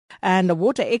And a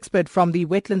water expert from the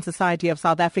Wetland Society of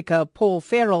South Africa, Paul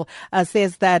Farrell,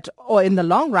 says that in the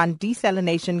long run,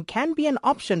 desalination can be an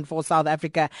option for South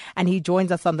Africa. And he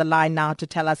joins us on the line now to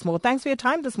tell us more. Thanks for your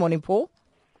time this morning, Paul.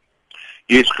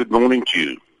 Yes, good morning to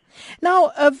you.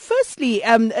 Now, firstly,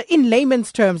 in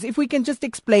layman's terms, if we can just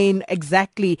explain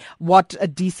exactly what a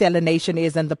desalination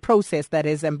is and the process that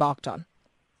is embarked on.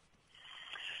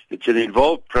 It's an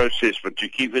involved process, but to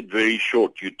keep it very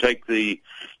short, you take the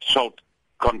salt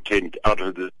content out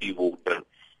of the seawater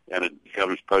and it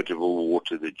becomes potable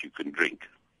water that you can drink.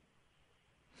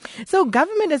 So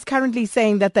government is currently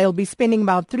saying that they'll be spending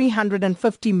about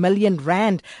 350 million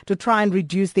rand to try and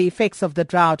reduce the effects of the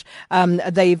drought.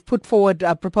 They've put forward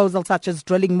proposals such as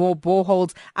drilling more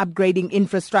boreholes, upgrading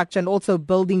infrastructure, and also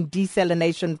building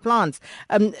desalination plants.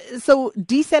 So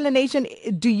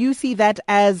desalination, do you see that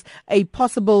as a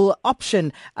possible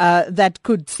option that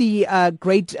could see a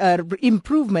great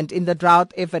improvement in the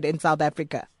drought effort in South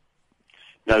Africa?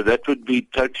 No, that would be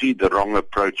totally the wrong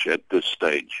approach at this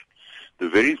stage. The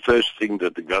very first thing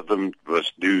that the government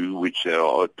must do, which they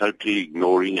are totally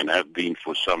ignoring and have been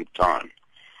for some time,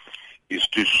 is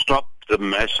to stop the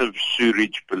massive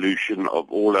sewage pollution of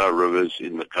all our rivers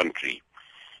in the country.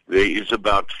 There is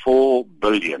about 4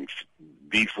 billion,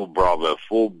 B for Bravo,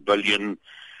 4 billion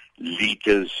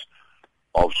liters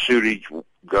of sewage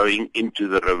going into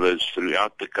the rivers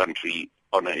throughout the country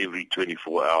on an every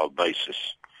 24-hour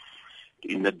basis.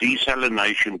 In the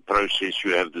desalination process,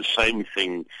 you have the same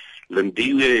thing.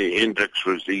 Lindiwe Hendricks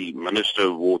was the Minister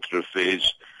of Water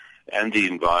Affairs and the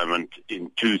Environment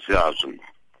in 2000.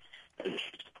 And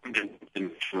in the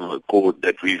international accord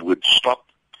that we would stop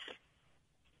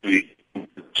the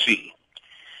sea.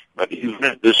 But even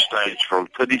at this stage, from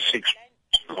 36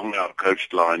 along our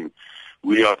coastline,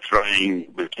 we are throwing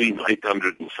between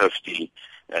 850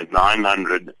 and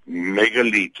 900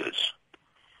 megaliters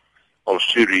of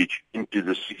sewage into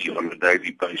the sea on a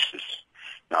daily basis.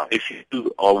 Now, if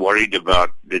you are worried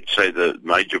about, let's say, the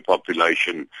major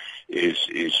population is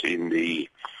in the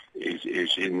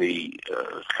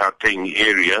Gauteng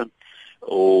area,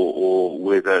 or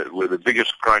where the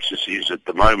biggest crisis is at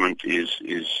the moment is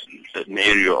an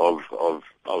area of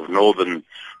northern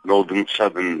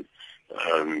southern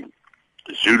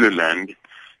Zululand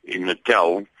in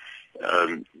Natal.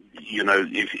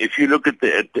 If you look at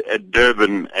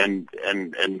Durban and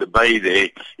the bay there,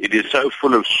 it is so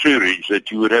full of sewage that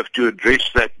you would have to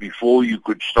address that before you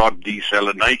could start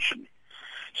desalination.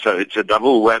 So it's a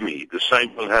double whammy. The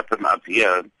same will happen up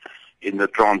here in the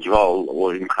Transvaal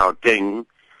or in Gauteng,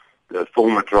 the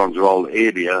former Transvaal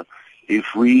area.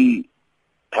 If we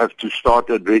have to start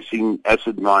addressing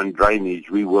acid mine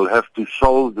drainage, we will have to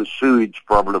solve the sewage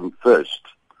problem first.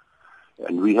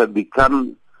 And we have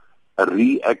become a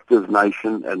reactive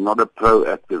nation and not a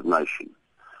proactive nation.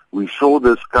 We saw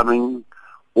this coming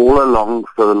all along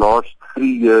for the last 3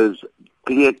 years,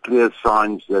 clear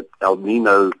signs that El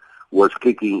Nino was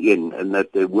kicking in and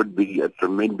that there would be a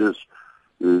tremendous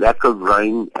lack of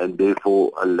rain and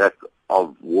therefore a lack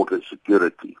of water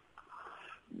security.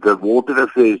 The Water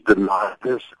Affairs denied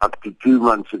this. Up to 2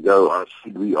 months ago, I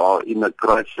said we are in a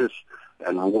crisis,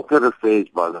 and Water Affairs,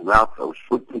 by the mouth of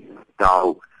Swithy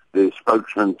Tau, their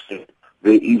spokesman, said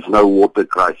there is no water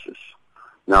crisis.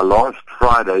 Now, last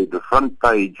Friday, the front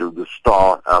page of the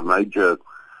Star, our major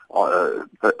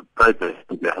paper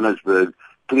in Johannesburg,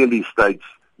 clearly states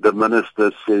the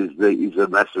minister says there is a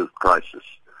massive crisis.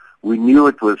 We knew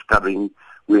it was coming.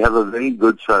 We have a very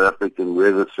good South African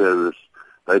weather service.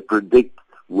 They predict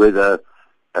weather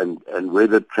and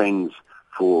weather trends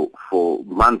for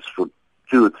months, for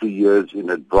 2 or 3 years in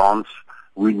advance.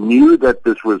 We knew that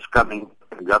this was coming.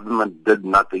 The government did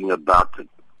nothing about it.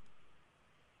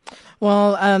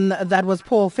 Well, that was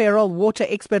Paul Farrell, water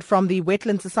expert from the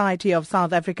Wetland Society of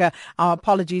South Africa. Our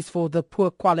apologies for the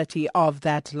poor quality of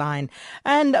that line.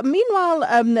 And meanwhile,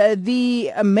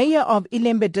 the mayor of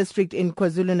Ilembe district in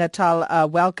KwaZulu-Natal,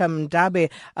 Welcome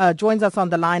Mdabe, joins us on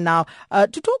the line now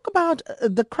to talk about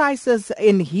the crisis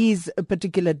in his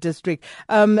particular district.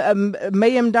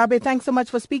 Mayor Mdabe, thanks so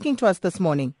much for speaking to us this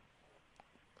morning.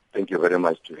 Thank you very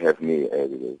much to have me,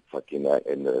 Fatina,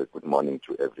 and good morning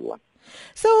to everyone.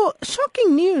 So,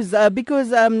 shocking news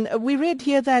because we read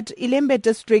here that Ilembe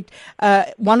district,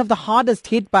 one of the hardest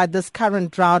hit by this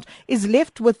current drought, is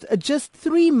left with just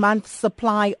 3 months'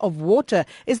 supply of water.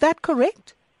 Is that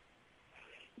correct?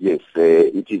 Yes,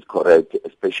 it is correct,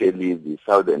 especially the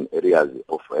southern areas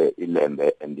of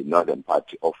Ilembe and the northern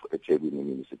part of eThekwini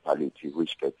municipality,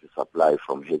 which gets a supply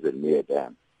from Hazelmere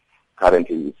Dam.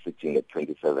 Currently, it's sitting at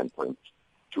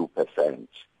 27.2%,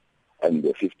 and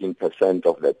 15%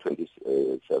 of that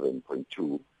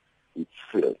 27.2 it's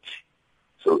filled.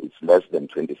 So it's less than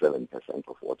 27%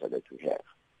 of water that we have.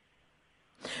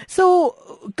 So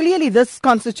clearly this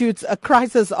constitutes a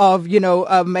crisis of,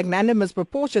 magnanimous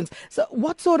proportions. So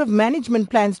what sort of management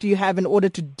plans do you have in order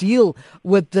to deal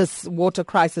with this water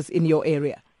crisis in your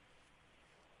area?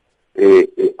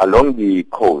 Along the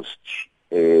coast,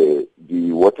 the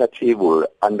water table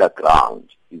underground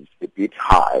is a bit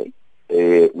high.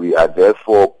 We are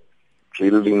therefore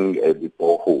drilling the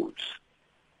boreholes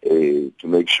to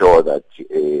make sure that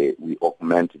we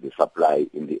augment the supply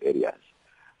in the areas.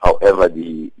 However,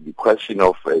 the question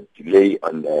of delay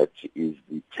on that is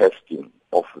the testing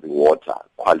of the water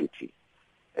quality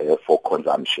for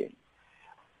consumption.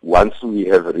 Once we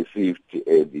have received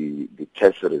the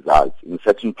test results, in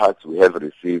certain parts we have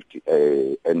received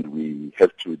and we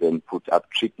have to then put up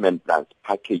treatment plants,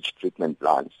 packaged treatment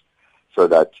plants, so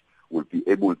that we'll be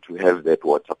able to have that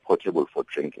water potable for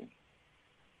drinking.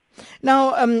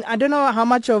 Now, I don't know how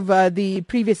much of the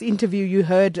previous interview you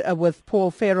heard with Paul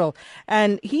Farrell,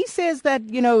 and he says that,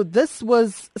 this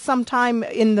was some time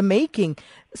in the making.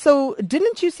 So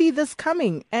didn't you see this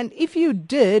coming? And if you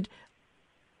did,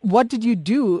 what did you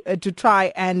do to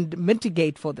try and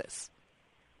mitigate for this?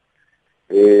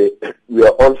 We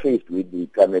are all faced with the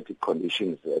climatic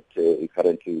conditions that we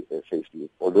currently faced with.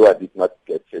 Although I did not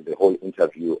get the whole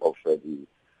interview of the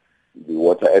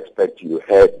water expert you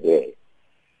had there,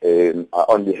 I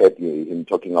only heard him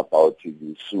talking about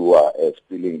the sewer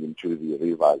spilling into the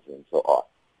rivers and so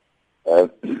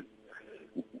on.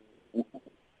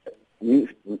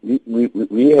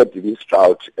 We had this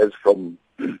drought as from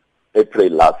April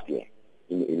last year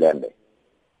in Ilembe.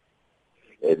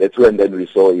 That's when then we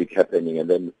saw it happening, and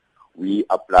then we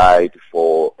applied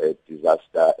for a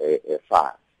disaster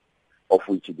fund, of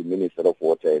which the Minister of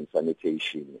Water and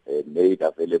Sanitation made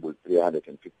available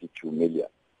 352 million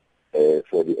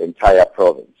for the entire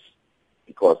province,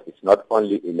 because it's not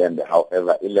only Ilembe.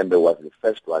 However, Ilembe was the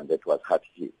first one that was hard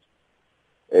hit.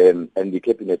 And the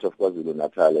Cabinet of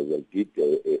KwaZulu-Natal as well did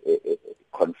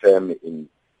confirm in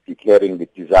declaring the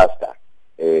disaster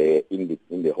in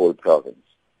the whole province.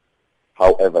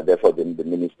 However, therefore, then the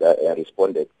minister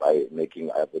responded by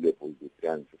making available the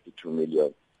 352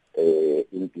 million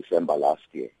in December last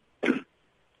year.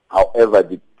 However,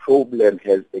 the problem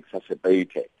has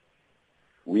exacerbated.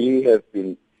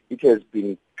 It has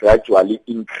been gradually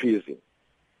increasing.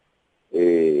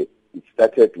 It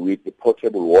started with the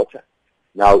potable water.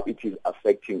 Now it is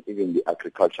affecting even the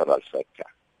agricultural sector.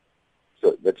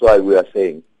 So that's why we are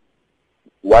saying,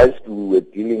 whilst we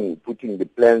were putting the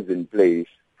plans in place,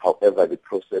 however, the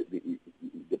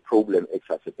problem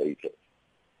exacerbated.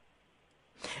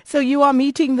 So you are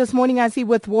meeting this morning, I see,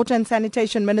 with Water and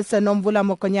Sanitation Minister Nomvula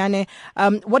Mokonyane.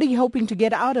 What are you hoping to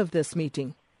get out of this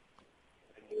meeting?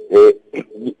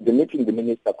 The meeting the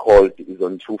minister called is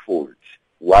on twofold.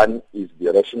 One is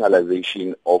the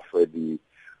rationalization of the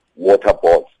water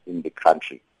boards in the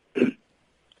country.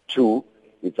 Two,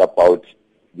 it's about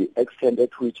the extent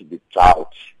at which the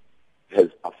drought has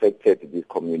affected these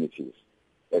communities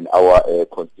and our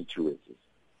constituencies.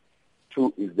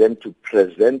 Two is then to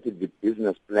present the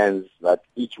business plans that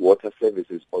each water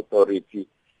services authority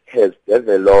has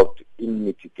developed in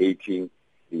mitigating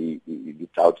the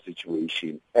drought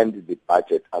situation and the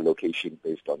budget allocation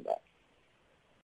based on that.